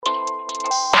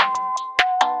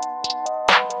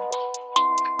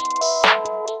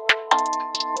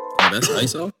best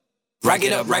ISO. Rack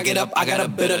it up, I got a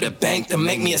bit of the bank to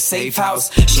make me a safe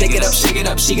house. Shake it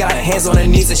up, she got her hands on her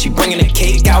knees and she bringing the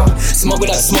cake out. Smoke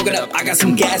it up, I got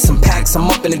some gas, some packs, I'm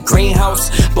up in the greenhouse.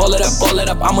 Ball it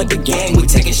up, I'm with the gang, we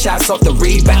taking shots off the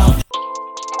rebound.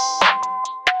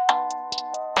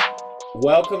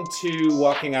 Welcome to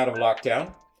Walking Out of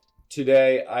Lockdown.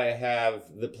 Today I have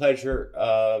the pleasure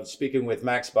of speaking with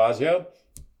Max Bosio.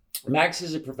 Max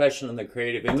is a professional in the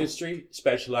creative industry,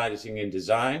 specializing in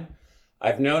design.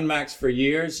 I've known Max for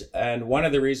years, and one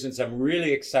of the reasons I'm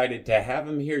really excited to have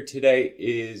him here today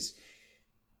is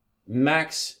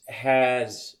Max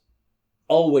has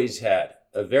always had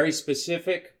a very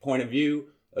specific point of view,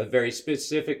 a very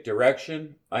specific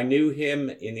direction. I knew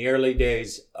him in the early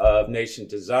days of Nascent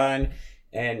Design,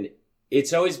 and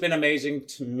it's always been amazing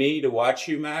to me to watch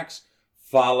you, Max,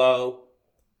 follow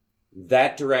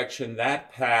that direction,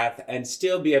 that path, and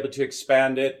still be able to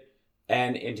expand it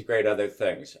and integrate other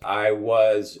things. I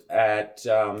was at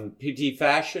PT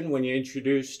Fashion when you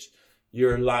introduced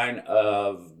your line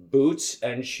of boots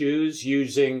and shoes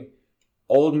using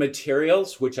old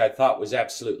materials, which I thought was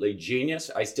absolutely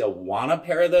genius. I still want a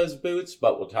pair of those boots,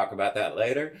 but we'll talk about that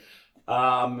later.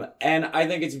 And I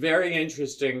think it's very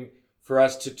interesting for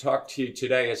us to talk to you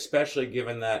today, especially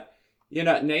given that, you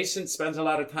know, Nascent spends a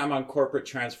lot of time on corporate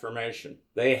transformation.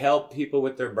 They help people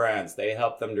with their brands. They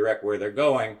help them direct where they're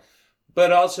going.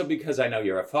 But also because I know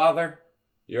you're a father,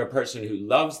 you're a person who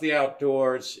loves the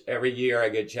outdoors. Every year I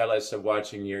get jealous of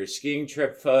watching your skiing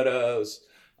trip photos.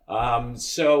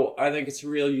 So I think it's a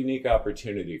real unique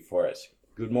opportunity for us.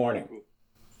 Good morning.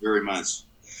 Very much.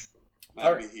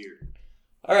 Glad to be here.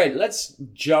 All right, let's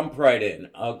jump right in,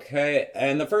 okay?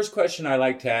 And the first question I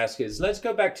like to ask is, let's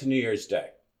go back to New Year's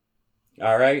Day.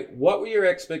 All right, what were your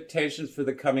expectations for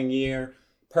the coming year?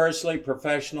 Personally,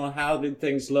 professional, how did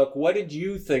things look? What did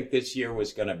you think this year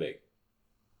was going to be?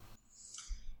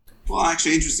 Well,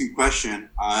 actually, interesting question.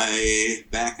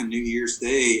 Back on New Year's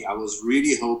Day, I was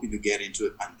really hoping to get into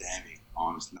a pandemic,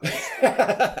 honestly.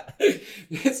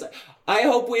 I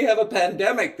hope we have a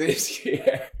pandemic this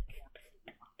year.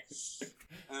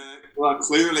 Well,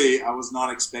 clearly, I was not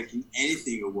expecting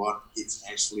anything of what it's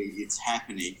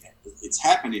happening.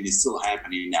 It's still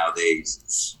happening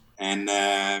nowadays. And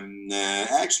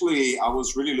actually, I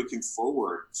was really looking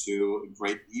forward to a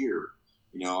great year.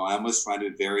 You know, I always try to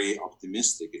be very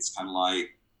optimistic. It's kind of like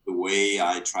the way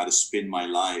I try to spin my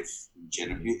life,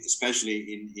 generally,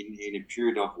 especially in a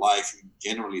period of life,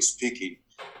 generally speaking,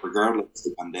 regardless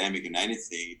of the pandemic and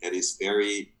anything, that is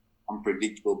very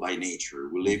unpredictable by nature.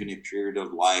 We live in a period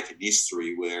of life and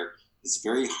history where it's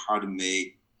very hard to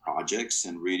make projects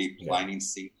and really planning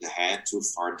things ahead too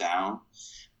far down.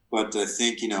 But I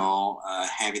think, you know,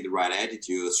 having the right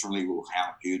attitude certainly will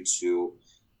help you to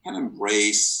kind of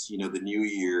embrace, you know, the new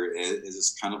year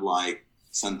as kind of like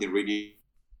something really,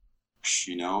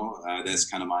 you know, that's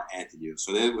kind of my attitude.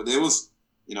 So there was,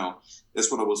 you know, that's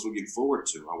what I was looking forward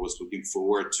to. I was looking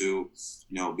forward to, you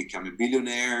know, become a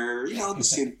billionaire, you know, the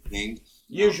same thing.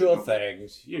 Usual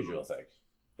things.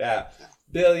 Yeah.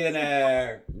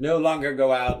 Billionaire, no longer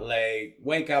go out late,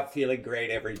 wake up feeling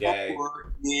great every day.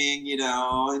 Working, you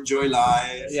know, enjoy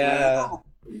life. Yeah.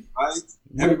 Right?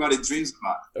 Everybody dreams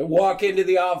about it. Walk into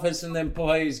the office and the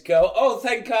employees go, oh,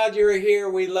 thank God you're here.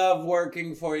 We love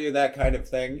working for you, that kind of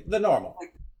thing. The normal.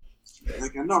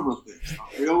 Like a number of things.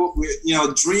 You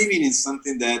know, dreaming is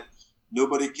something that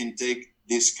nobody can take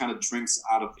this kind of dreams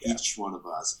out of each one of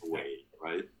us away,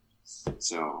 right?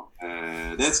 So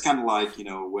that's kind of like, you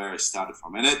know, where I started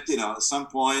from. And at, you know, at some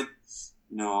point,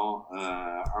 you know,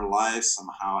 our lives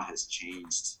somehow has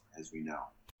changed, as we know.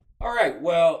 All right.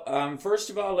 Well, first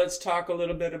of all, let's talk a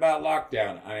little bit about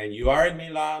lockdown. I mean, you are in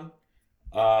Milan.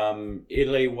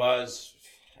 Italy was,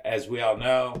 as we all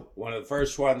know, one of the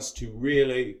first ones to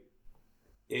really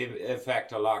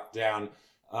effect a lockdown.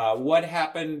 What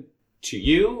happened to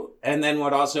you, and then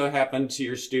what also happened to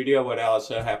your studio? What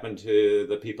also happened to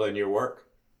the people in your work?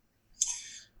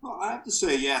 Well, I have to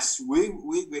say, yes, we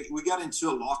got into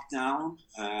a lockdown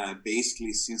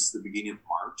basically since the beginning of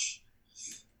March.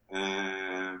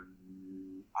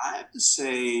 I have to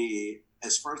say,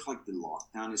 as far as like the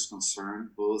lockdown is concerned,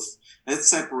 let's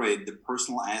separate the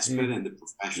personal aspect and the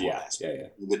professional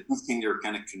aspect. The two things are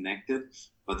kind of connected,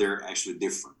 but they're actually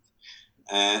different.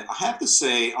 I have to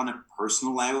say, on a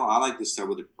personal level, I like to start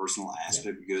with the personal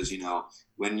aspect because, you know,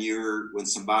 when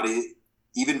somebody,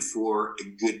 even for a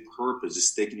good purpose,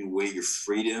 is taking away your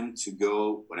freedom to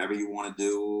go whatever you want to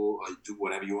do, or do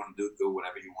whatever you want to do, go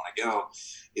wherever you want to go,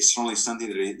 it's certainly something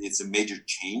that it's a major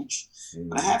change.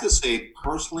 But I have to say,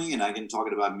 personally, and I can talk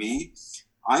about me,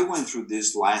 I went through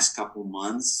this last couple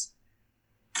months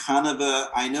kind of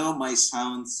I know it might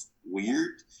sound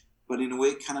weird, but in a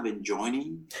way kind of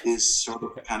enjoying this sort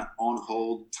of kind of on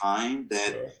hold time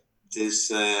that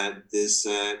this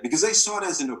because I saw it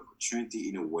as an opportunity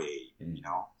in a way, you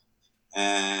know.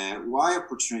 Why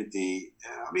opportunity?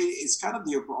 I mean, it's kind of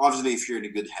obviously if you're in a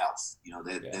good health, you know,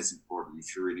 that's important.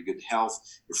 If you're in a good health,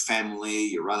 your family,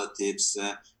 your relatives,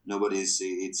 nobody's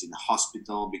it's in the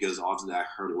hospital, because obviously I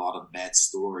heard a lot of bad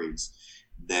stories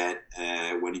that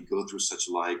when you go through such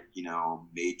like, you know,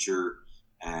 major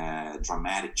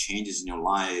dramatic changes in your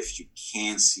life, you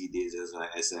can't see this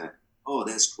as a oh,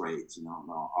 that's great, you know.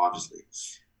 No, obviously.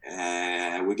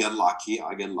 We got lucky.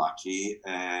 I get lucky,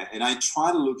 and I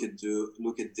try to look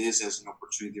at this as an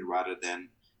opportunity rather than,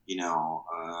 you know,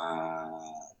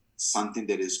 something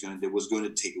that was going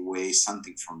to take away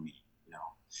something from me. You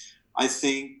know, I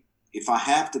think if I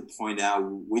have to point out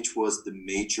which was the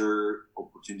major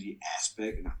opportunity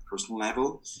aspect on a personal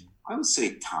level, I would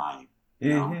say time. You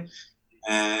know,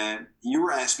 and you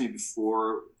were asking me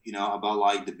before, you know, about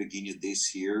like the beginning of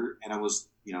this year, and I was,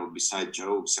 you know, beside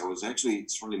jokes, I was actually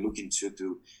certainly looking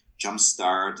to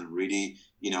jumpstart and really,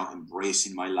 you know,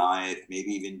 embracing my life,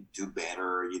 maybe even do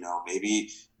better, you know, maybe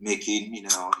making, you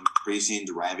know, increasing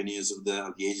the revenues of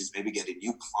the agents, maybe getting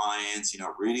new clients, you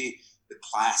know, really the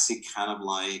classic kind of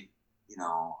like, you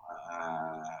know,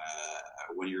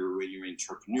 when you're an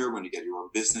entrepreneur, when you get your own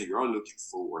business, you're all looking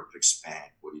forward to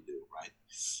expand what you do, right?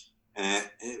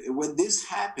 When this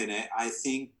happened, I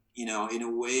think, you know, in a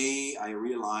way, I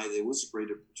realized it was a great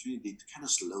opportunity to kind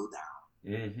of slow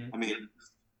down. I mean,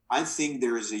 I think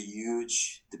there is a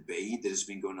huge debate that has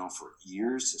been going on for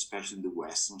years, especially in the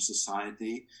Western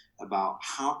society, about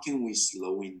how can we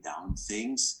slowing down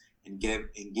things and give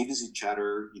us each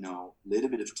other, you know, a little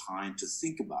bit of time to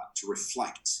think about, to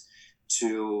reflect,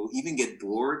 to even get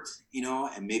bored, you know,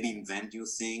 and maybe invent new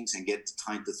things and get the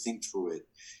time to think through it.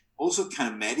 Also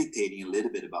kind of meditating a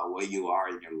little bit about where you are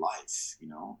in your life, you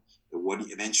know, what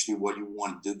you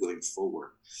want to do going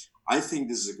forward. I think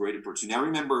this is a great opportunity. I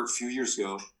remember a few years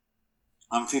ago,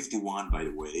 I'm 51, by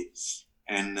the way,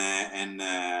 and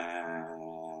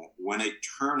when I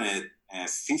turned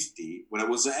 50, when I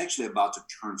was actually about to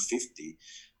turn 50,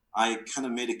 I kind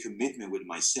of made a commitment with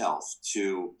myself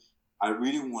to, I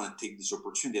really want to take this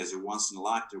opportunity as a once in a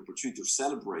lifetime opportunity to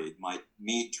celebrate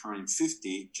me turning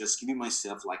 50, just giving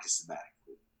myself like a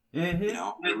sabbatical. You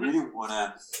know, I really want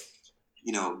to,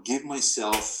 you know, give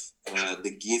myself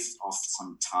the gift of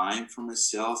some time for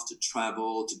myself to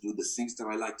travel, to do the things that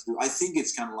I like to do. I think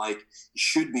it's kind of like, it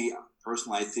should be,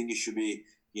 personally, I think it should be,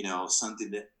 you know, something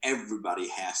that everybody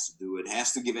has to do. It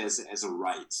has to give as a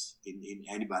right in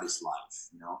anybody's life,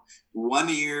 you know, 1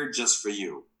 year just for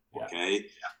you. Okay.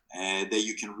 That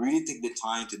you can really take the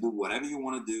time to do whatever you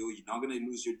want to do. You're not going to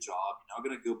lose your job. You're not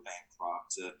going to go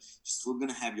bankrupt. You're still going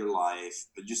to have your life,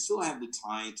 but you still have the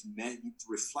time to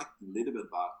reflect a little bit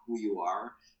about who you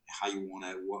are, how you want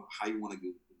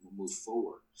to move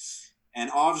forward. And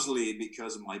obviously,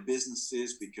 because of my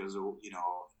businesses, because of, you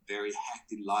know, very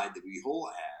hectic life that we all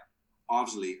have,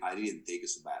 obviously, I didn't take a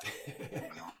sabbatical.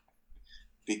 You know?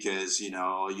 Because, you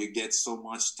know, you get so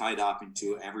much tied up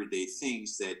into everyday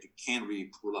things that you can't really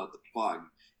pull out the plug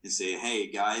and say,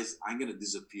 hey, guys, I'm going to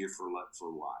disappear for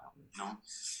a while, you know?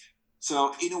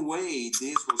 So in a way,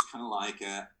 this was kind of like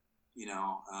a, you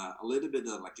know, a little bit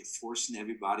of like a forcing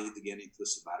everybody to get into a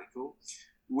sabbatical,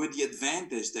 with the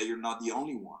advantage that you're not the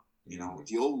only one. You know,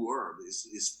 the whole world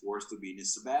is forced to be in a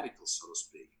sabbatical, so to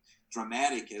speak.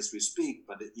 Dramatic as we speak,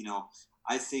 but, you know,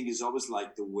 I think it's always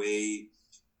like the way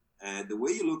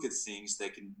you look at things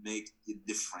that can make a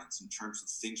difference in terms of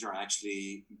things are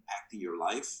actually impacting your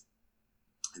life.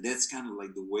 And that's kind of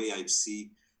like the way I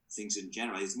see things in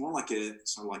general. It's more like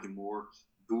sort of like a more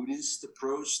Buddhist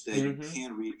approach that you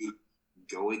can't really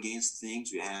go against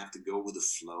things. You have to go with the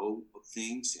flow of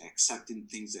things, accepting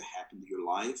things that happen to your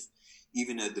life,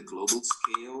 even at the global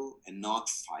scale, and not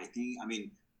fighting. I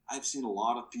mean, I've seen a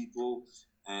lot of people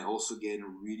also getting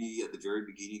really, at the very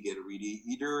beginning, get really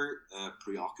either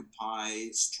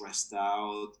preoccupied, stressed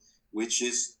out, which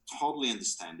is totally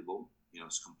understandable. You know,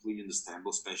 it's completely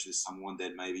understandable, especially someone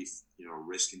that may be, you know,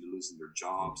 risking losing their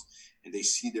jobs, and they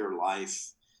see their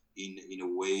life in a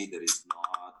way that is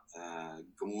not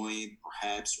going,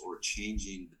 perhaps, or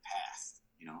changing the path,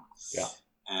 you know. Yeah.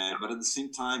 But at the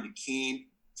same time, you can't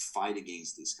fight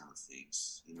against these kind of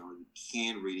things. You know, you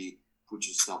can't really put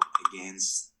yourself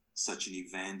against such an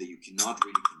event that you cannot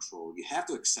really control. You have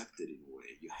to accept it in a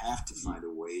way. You have to find a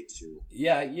way to.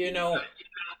 Yeah, you know,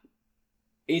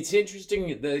 it's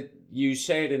interesting that you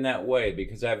say it in that way,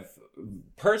 because I've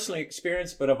personally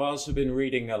experienced, but I've also been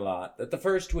reading a lot, that the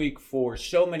first week for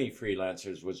so many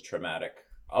freelancers was traumatic.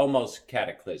 almost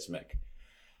cataclysmic.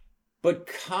 But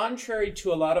contrary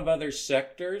to a lot of other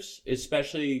sectors,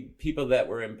 especially people that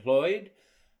were employed,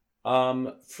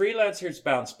 freelancers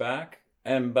bounce back.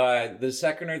 And by the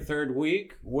second or third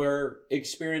week, we're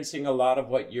experiencing a lot of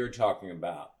what you're talking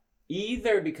about.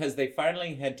 Either because they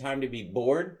finally had time to be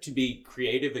bored, to be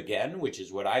creative again, which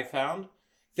is what I found.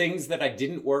 Things that I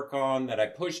didn't work on, that I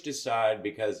pushed aside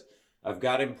because I've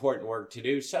got important work to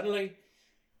do. Suddenly,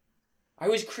 I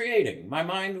was creating. My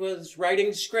mind was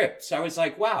writing scripts. I was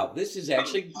like, wow, this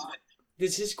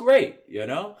is great, you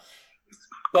know?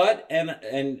 But,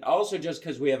 and also just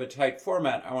because we have a tight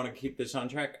format, I want to keep this on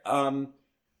track.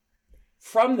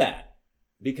 From that,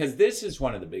 because this is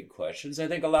one of the big questions, I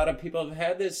think a lot of people have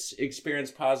had this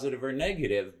experience, positive or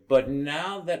negative, but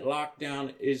now that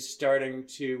lockdown is starting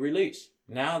to release,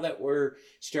 now that we're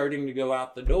starting to go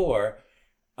out the door,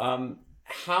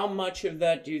 how much of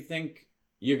that do you think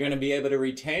you're going to be able to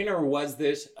retain, or was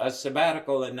this a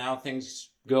sabbatical and now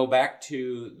things go back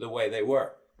to the way they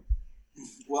were?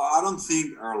 Well, I don't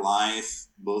think our life,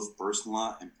 both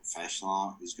personal and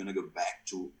professional, is going to go back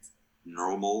to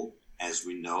normal as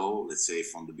we know, let's say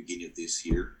from the beginning of this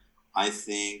year. I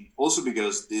think also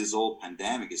because this whole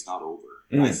pandemic is not over.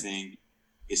 I think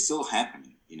it's still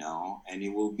happening, you know, and it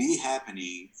will be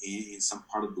happening in some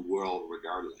part of the world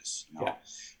regardless, you know. Yeah.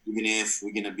 Even if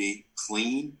we're going to be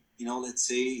clean, you know, let's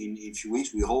say in a few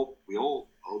weeks, we all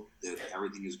hope that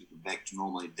everything is going to be back to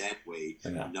normal in that way.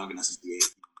 Yeah. We're not going to see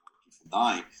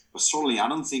die, but certainly I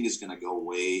don't think it's going to go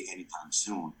away anytime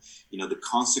soon. You know, the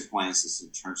consequences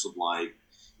in terms of like,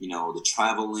 you know, the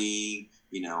traveling,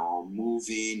 you know,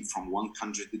 moving from one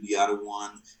country to the other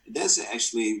one, that's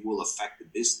actually will affect the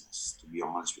business, to be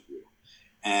honest with you.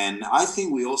 And I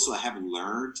think we also have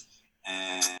learned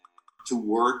to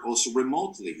work also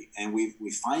remotely. And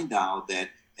we find out that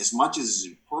as much as it's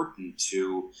important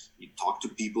to talk to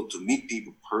people, to meet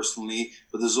people personally,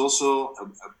 but there's also a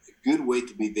good way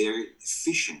to be very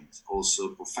efficient also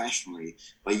professionally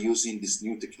by using these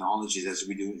new technologies as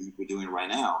we're doing right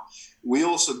now. We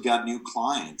also got new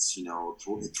clients, you know,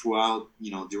 throughout,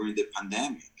 you know, during the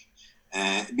pandemic.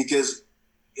 Because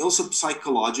also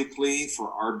psychologically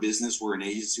for our business, we're an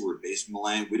agency, we're based in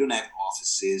Milan, we don't have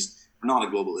offices, we're not a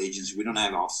global agency, we don't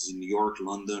have offices in New York,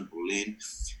 London, Berlin.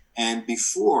 And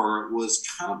before it was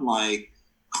kind of like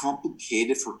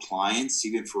complicated for clients,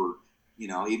 even for, you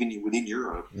know, even within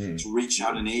Europe, to reach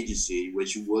out an agency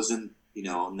which wasn't, you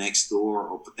know, next door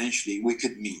or potentially we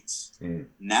could meet.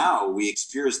 Now we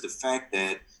experience the fact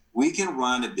that we can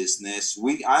run a business.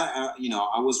 I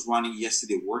was running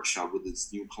yesterday a workshop with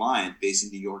this new client based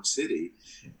in New York City,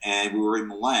 and we were in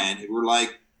Milan. And we were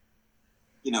like,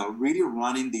 you know, really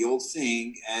running the whole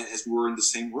thing as we were in the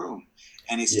same room.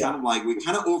 And it's kind of like we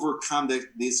kind of overcome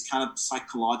this kind of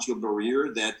psychological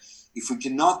barrier that if we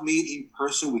cannot meet in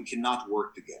person, we cannot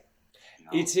work together. You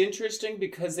know? It's interesting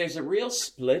because there's a real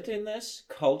split in this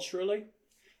culturally.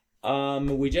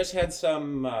 We just had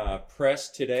some press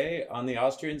today on the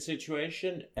Austrian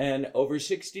situation, and over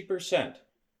 60%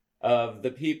 of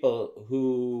the people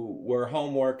who were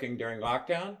home working during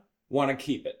lockdown want to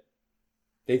keep it.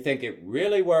 They think it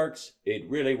really works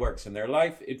in their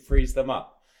life, it frees them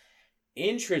up.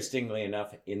 Interestingly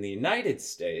enough, in the United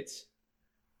States,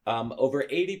 over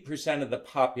 80% of the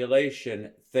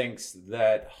population thinks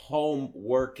that home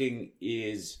working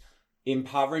is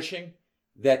impoverishing,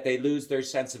 that they lose their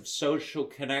sense of social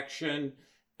connection,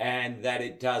 and that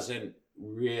it doesn't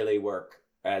really work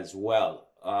as well.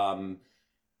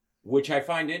 Which I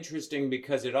find interesting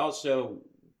because it also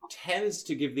tends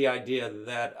to give the idea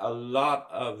that a lot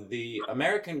of the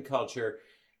American culture,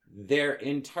 their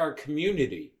entire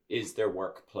community is their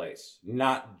workplace,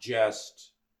 not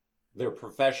just their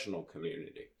professional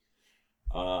community.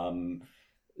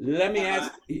 Let me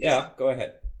ask, go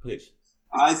ahead, please.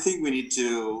 I think we need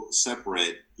to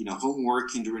separate, you know, home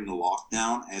working during the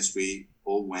lockdown as we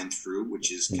all went through,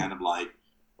 which is kind of like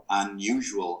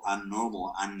unusual,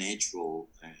 unnormal, unnatural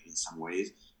in some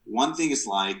ways. One thing is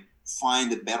like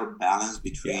find a better balance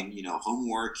between, you know, home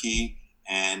working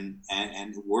and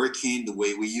working the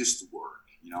way we used to work.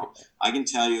 You know, I can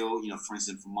tell you, you know, for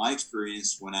instance, from my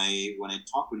experience, when I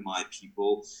talk with my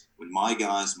people, with my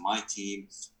guys, my team,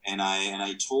 and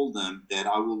I told them that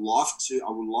I would love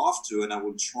to, and I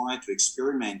will try to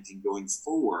experiment in going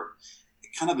forward,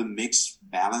 kind of a mixed,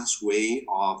 balanced way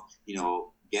of, you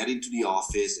know, getting to the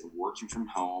office and working from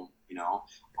home. You know,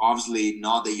 obviously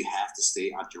not that you have to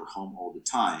stay at your home all the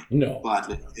time. No. But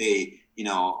let's say, you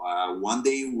know, one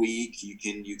day a week you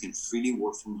can freely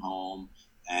work from home.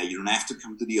 You don't have to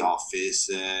come to the office.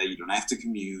 You don't have to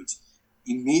commute.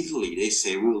 Immediately they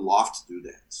say, we would love to do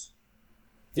that.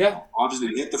 Yeah. Obviously,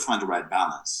 you have to find the right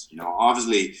balance.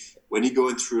 Obviously, when you're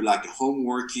going through like a home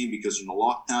working, because in a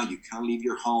lockdown, you can't leave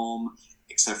your home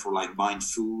except for like buying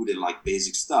food and like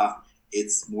basic stuff.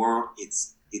 It's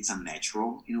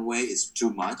unnatural in a way. It's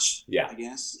too much, Yeah. I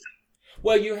guess.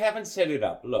 Well, you haven't set it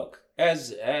up. Look,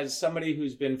 as somebody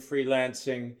who's been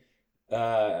freelancing,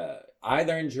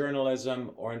 either in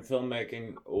journalism or in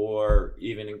filmmaking or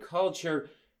even in culture,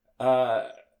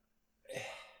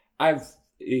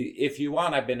 if you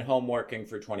want, I've been home working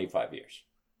for 25 years.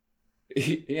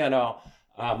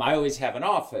 I always have an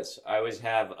office. I always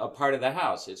have a part of the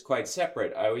house. It's quite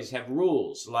separate. I always have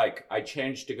rules, like I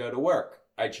change to go to work.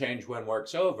 I change when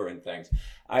work's over and things.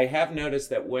 I have noticed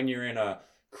that when you're in a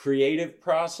creative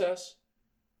process,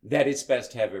 that it's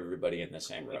best to have everybody in the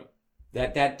same room.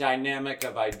 That dynamic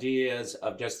of ideas,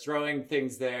 of just throwing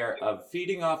things there, of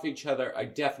feeding off each other, I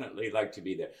definitely like to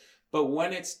be there. But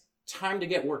when it's time to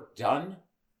get work done,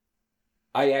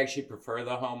 I actually prefer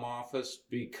the home office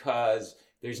because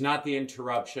there's not the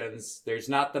interruptions, there's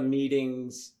not the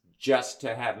meetings just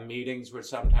to have meetings, which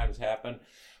sometimes happen.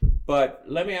 But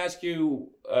let me ask you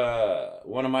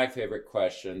one of my favorite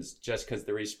questions, just because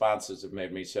the responses have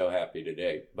made me so happy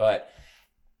today. But,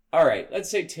 all right, let's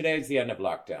say today's the end of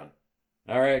lockdown.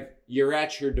 All right, you're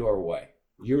at your doorway.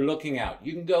 You're looking out.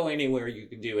 You can go anywhere. You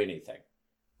can do anything.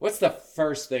 What's the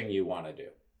first thing you want to do?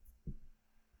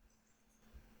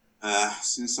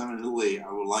 Since I'm in Italy,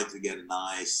 I would like to get a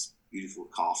nice, beautiful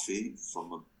coffee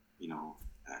from a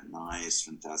nice,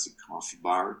 fantastic coffee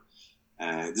bar.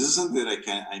 This is something that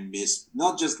I miss,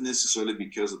 not just necessarily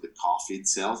because of the coffee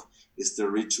itself. It's the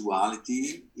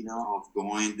rituality, of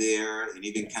going there and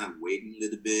even kind of waiting a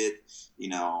little bit, in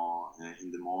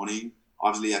the morning.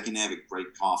 Obviously, I can have a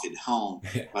great coffee at home,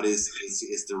 but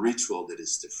it's the ritual that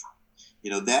is different.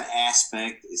 That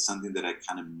aspect is something that I'm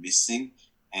kind of missing.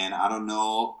 And I don't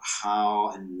know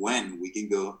how and when we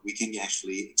can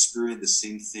actually experience the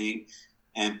same thing.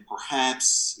 And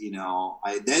perhaps,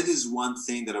 that is one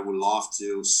thing that I would love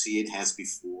to see it as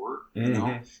before,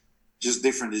 just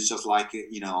different. It's just like,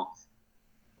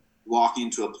 walking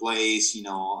into a place,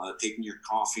 taking your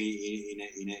coffee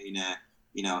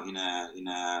in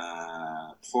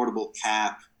a portable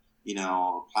cap,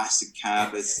 plastic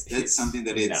cap. That's something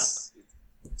that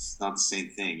it's not the same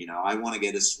thing. I want to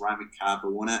get a ceramic cup. I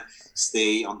want to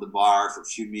stay on the bar for a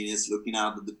few minutes, looking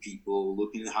out at the people,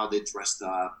 looking at how they dressed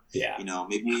up. Yeah.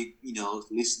 Maybe,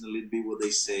 listen a little bit what they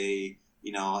say,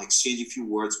 exchange a few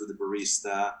words with the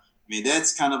barista. I mean,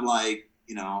 that's kind of like,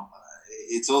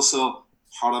 it's also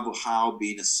part of how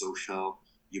being a social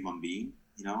human being,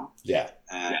 Yeah.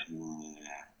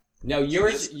 No,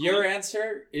 your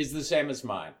answer is the same as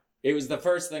mine. It was the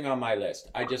first thing on my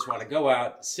list. I just want to go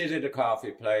out, sit at a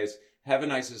coffee place, have a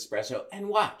nice espresso, and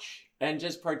watch, and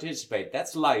just participate.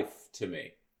 That's life to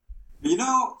me.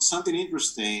 Something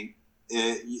interesting.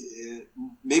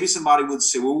 Maybe somebody would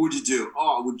say, what would you do?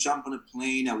 Oh, I would jump on a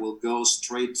plane. I will go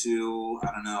straight to,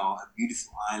 I don't know, a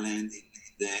beautiful island in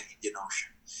the Indian Ocean.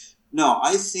 No,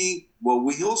 I think what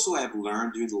we also have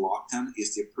learned during the lockdown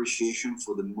is the appreciation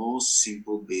for the most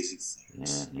simple, basic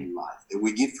things in life that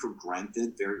we give for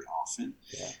granted very often.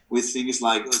 Yeah. We think it's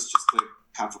like, it's just a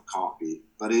cup of coffee.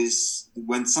 But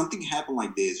when something happened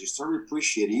like this, you start to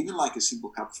appreciate even like a simple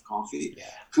cup of coffee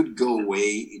could go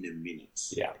away in a minute.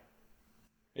 Yeah,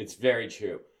 it's very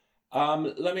true.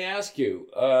 Let me ask you,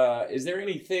 is there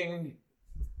anything,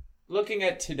 looking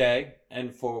at today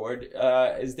and forward,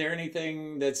 is there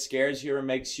anything that scares you or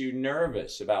makes you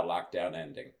nervous about lockdown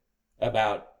ending?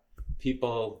 About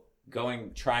people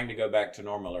trying to go back to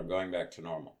normal or going back to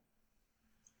normal?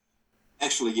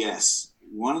 Actually, yes.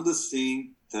 One of the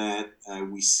things that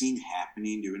we've seen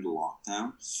happening during the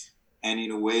lockdown, and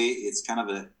in a way, it's kind of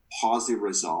a positive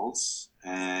results.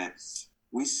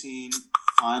 We've seen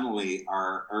finally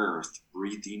our Earth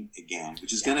breathing again,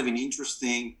 which is kind of an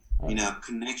interesting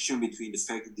connection between the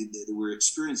fact that we're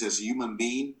experiencing as a human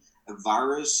being a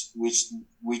virus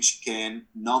which can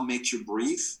not make you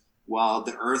breathe while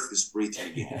the Earth is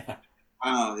breathing again.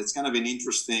 It's kind of an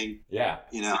interesting,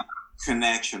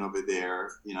 connection over there,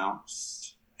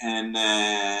 And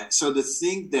so the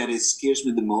thing that scares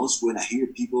me the most when I hear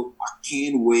people, I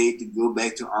can't wait to go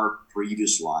back to our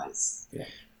previous life. Yeah.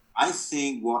 I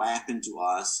think what happened to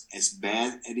us, as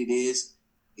bad as it is,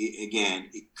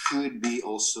 it could be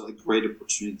also a great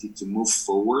opportunity to move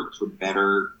forward to a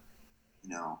better,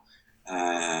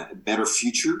 a better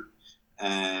future,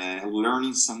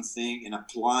 learning something and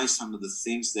apply some of the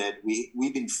things that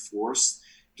we've been forced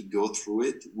to go through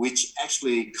it, which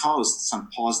actually caused some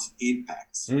positive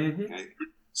impacts. Okay?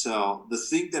 So the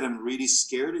thing that I'm really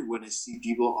scared of when I see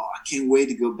people, I can't wait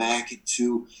to go back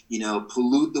to,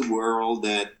 pollute the world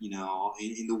that,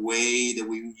 in the way that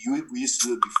we used to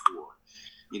do it before.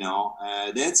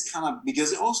 That's kind of,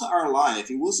 because also our life,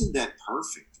 it wasn't that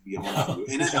perfect, to be honest with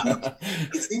you. And I think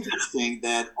it's interesting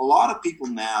that a lot of people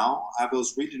now, I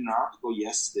was reading an article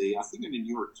yesterday, I think in the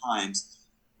New York Times,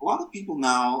 a lot of people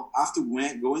now, after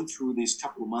going through these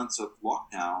couple of months of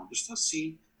lockdown, they're still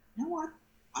seeing, you know what,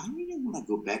 I don't really want to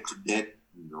go back to that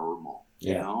normal,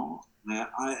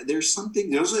 there's something,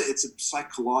 it's a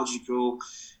psychological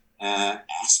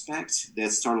aspect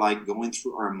that start like going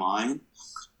through our mind,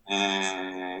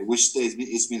 which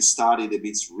it's been studied,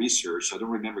 it's research. I don't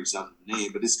remember exactly the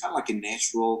name, but it's kind of like a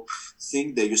natural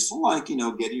thing that you're still like,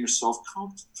 getting yourself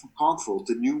comfortable with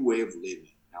the new way of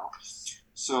living,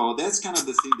 So that's kind of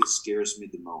the thing that scares me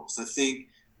the most. I think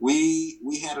we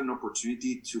had an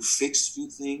opportunity to fix a few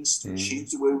things, to change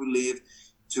the way we live,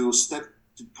 to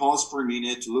pause for a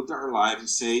minute, to look at our life and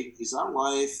say, is our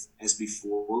life as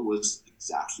before was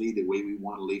exactly the way we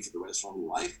want to live for the rest of our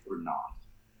life or not?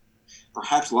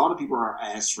 Perhaps a lot of people are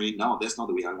answering, no, that's not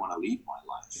the way I want to live my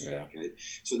life. Yeah. Okay.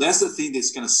 So that's the thing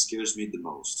that's kind of scares me the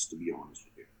most, to be honest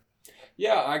with you.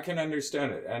 Yeah, I can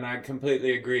understand it. And I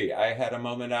completely agree. I had a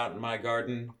moment out in my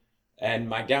garden, and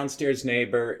my downstairs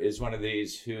neighbor is one of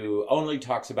these who only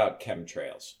talks about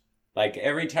chemtrails. Like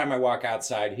every time I walk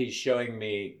outside, he's showing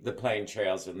me the plane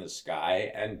trails in the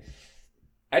sky. And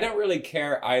I don't really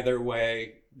care either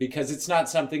way because it's not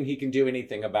something he can do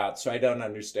anything about. So I don't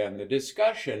understand the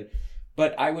discussion.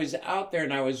 But I was out there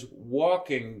and I was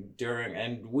walking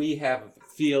and we have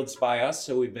fields by us.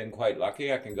 So we've been quite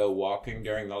lucky. I can go walking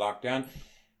during the lockdown.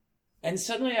 And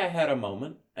suddenly I had a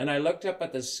moment and I looked up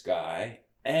at the sky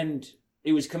and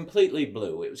it was completely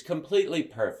blue. It was completely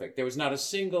perfect. There was not a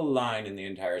single line in the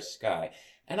entire sky.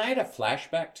 And I had a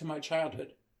flashback to my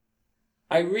childhood.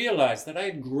 I realized that I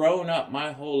had grown up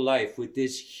my whole life with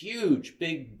this huge,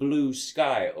 big blue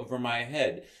sky over my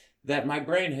head that my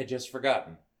brain had just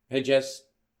forgotten. Had just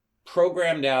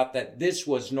programmed out that this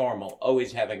was normal,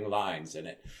 always having lines in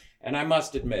it. And I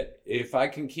must admit, if I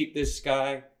can keep this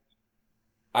sky,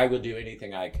 I will do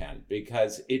anything I can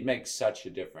because it makes such a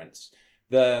difference.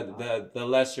 The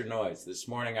lesser noise. This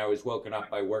morning I was woken up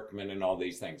by workmen and all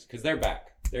these things because they're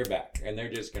back, and they're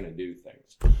just going to do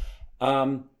things.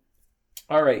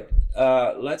 All right,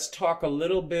 let's talk a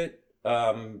little bit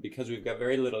because we've got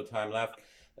very little time left.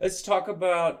 Let's talk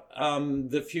about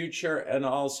the future and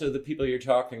also the people you're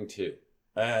talking to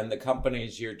and the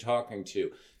companies you're talking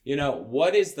to.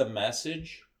 What is the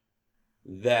message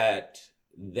that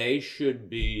they should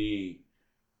be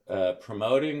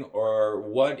promoting, or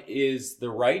what is the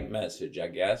right message, I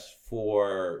guess,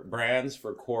 for brands,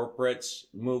 for corporates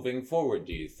moving forward,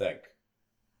 do you think?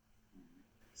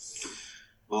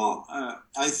 Well,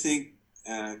 I think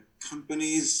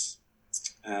companies,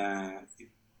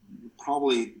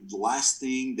 probably the last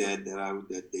thing that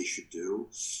they should do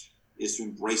is to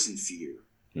embrace in fear,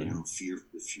 fear for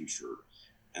the future.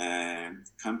 And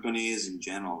companies in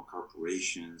general,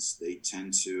 corporations, they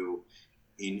tend to,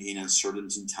 in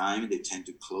uncertainty time, they tend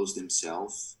to close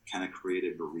themselves, kind of create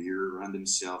a barrier around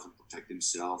themselves and protect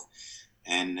themselves,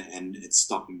 and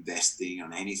stop investing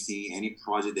on any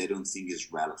project they don't think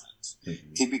is relevant.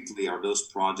 Mm-hmm. Typically are those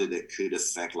projects that could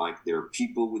affect like their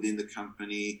people within the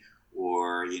company,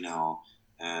 or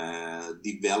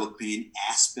developing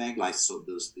aspect, like so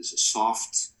there's a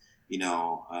soft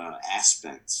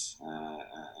aspects,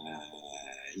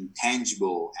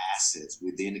 intangible assets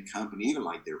within the company, even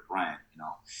like their brand,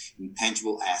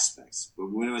 intangible aspects. But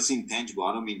when I say intangible,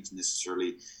 I don't mean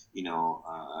necessarily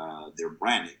their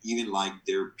brand. Even like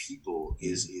their people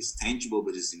is tangible,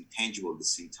 but it's intangible at the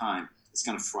same time. It's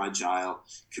kind of fragile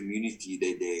community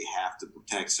that they have to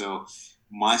protect. So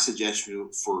my suggestion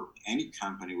for any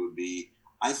company would be,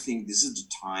 I think this is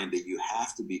the time that you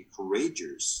have to be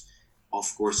courageous.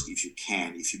 Of course, if you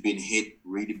can, if you've been hit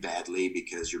really badly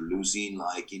because you're losing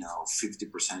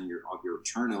 50% of your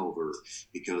turnover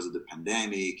because of the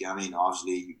pandemic, I mean,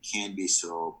 obviously you can't be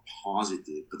so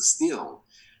positive, but still,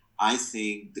 I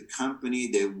think the company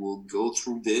that will go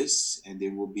through this and they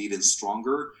will be even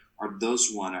stronger are those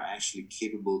who are actually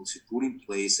capable to put in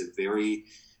place a very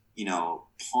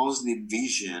positive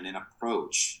vision and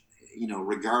approach,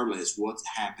 regardless what's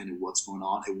happened and what's going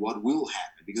on and what will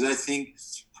happen. Because I think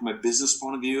from a business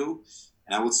point of view,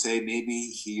 and I would say maybe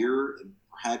here and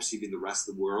perhaps even the rest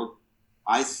of the world,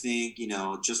 I think,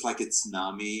 just like a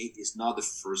tsunami is not the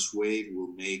first wave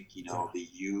will make, the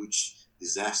huge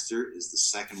disaster, is the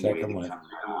second wave that comes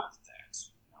out of that.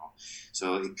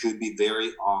 So it could be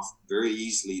very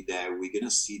easily that we're going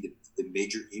to see the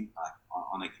major impact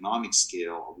on economic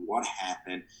scale of what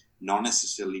happened, not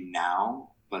necessarily now,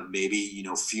 but maybe, you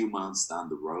know, a few months down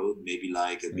the road, maybe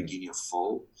like a beginning of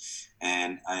fall.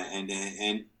 And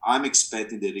I'm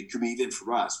expecting that it could be even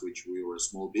for us, which we were a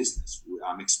small business.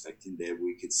 I'm expecting that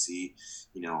we could see,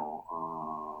 you know,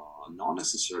 not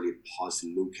necessarily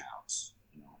positive lookouts,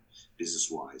 you know,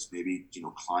 business-wise. Maybe, you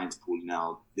know, clients pulling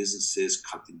out businesses,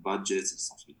 cutting budgets and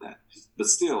stuff like that. But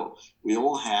still, we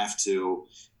all have to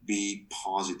be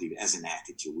positive as an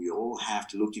attitude. We all have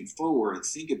to looking forward and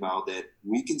think about that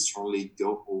we can certainly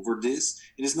go over this.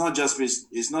 And it's not just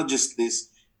this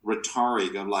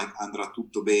rhetoric of like andrà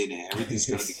tutto bene, everything's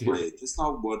gonna be great. That's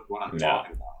not what I'm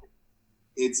talking about.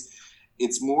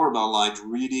 It's more about like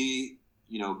really,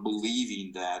 you know,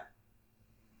 believing that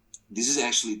this is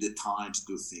actually the time to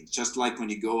do things. Just like when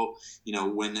you go, you know,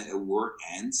 when a war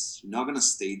ends, you're not gonna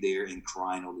stay there and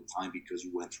crying all the time because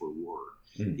you went through a war.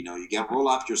 You know, you got roll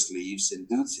up your sleeves and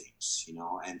do things, you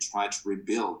know, and try to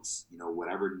rebuild, you know,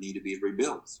 whatever need to be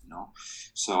rebuilt, you know.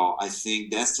 So I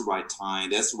think that's the right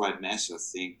time. That's the right message. I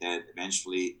think that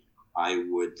eventually I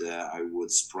would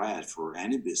spread for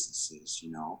any businesses,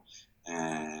 you know,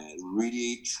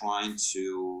 really trying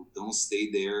to don't stay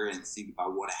there and think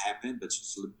about what happened, but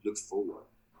just look forward,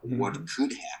 what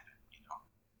could happen, you know.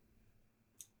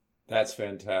 That's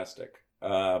fantastic.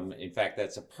 In fact,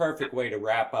 that's a perfect way to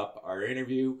wrap up our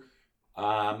interview.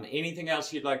 Anything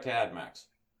else you'd like to add, Max?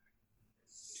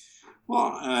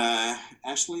 Well,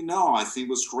 actually, no. I think it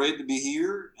was great to be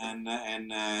here, and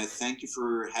thank you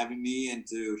for having me and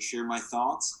to share my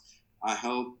thoughts. I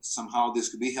hope somehow this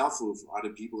could be helpful for other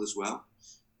people as well.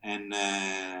 And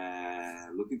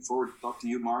looking forward to talk to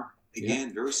you, Mark,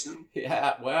 again very soon.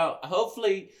 Yeah, well,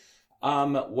 hopefully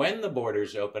when the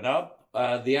borders open up,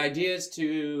 the idea is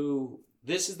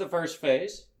this is the first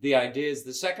phase. The idea is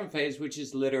the second phase, which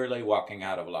is literally walking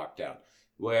out of lockdown,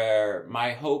 where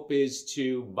my hope is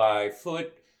to, by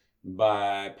foot,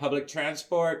 by public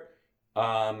transport,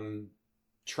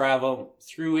 travel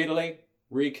through Italy,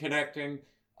 reconnecting,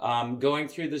 going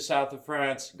through the south of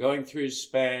France, going through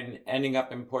Spain, ending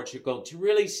up in Portugal, to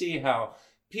really see how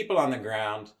people on the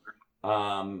ground,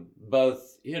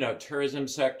 both, you know, tourism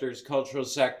sectors, cultural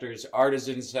sectors,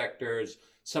 artisan sectors,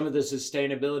 some of the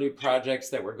sustainability projects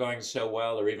that were going so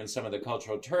well, or even some of the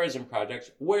cultural tourism projects,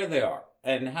 where they are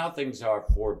and how things are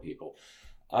for people.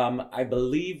 I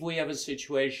believe we have a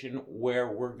situation where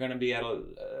we're going to be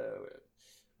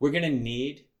we're going to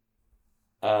need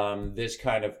this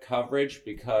kind of coverage,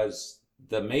 because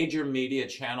the major media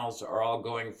channels are all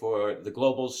going for the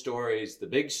global stories, the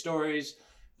big stories.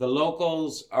 The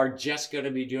locals are just going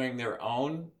to be doing their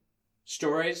own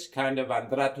stories, kind of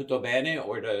andrà tutto bene,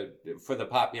 or for the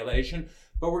population,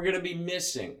 but we're going to be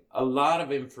missing a lot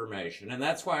of information. And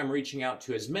that's why I'm reaching out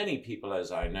to as many people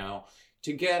as I know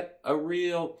to get a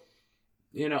real,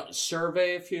 you know,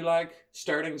 survey, if you like,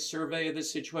 starting survey of the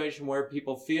situation, where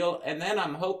people feel. And then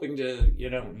I'm hoping to, you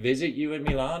know, visit you in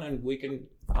Milan, and we can,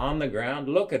 on the ground,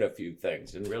 look at a few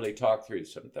things and really talk through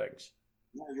some things.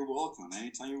 Yeah, you're welcome.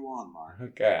 Anytime you want, Mark.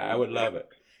 Okay, I would love it.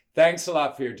 Thanks a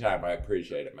lot for your time. I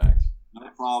appreciate it, Max. No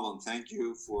problem. Thank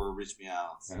you for reaching me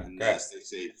out. And stay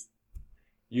safe.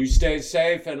 You stay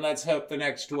safe, and let's hope the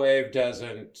next wave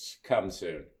doesn't come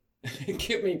soon.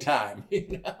 Give me time,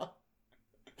 you know.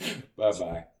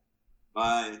 Bye-bye.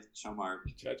 Bye. Ciao, Mark.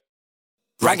 Ciao.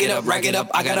 Rack it up,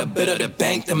 I got a bit of the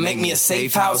bank to make me a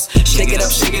safe house. Shake it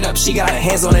up, she got her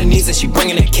hands on her knees and she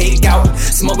bringing the cake out.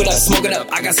 Smoke it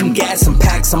up, I got some gas, some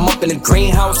packs, I'm up in the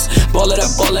greenhouse. Ball it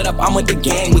up, I'm with the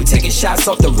gang, we taking shots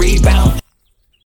off the rebound.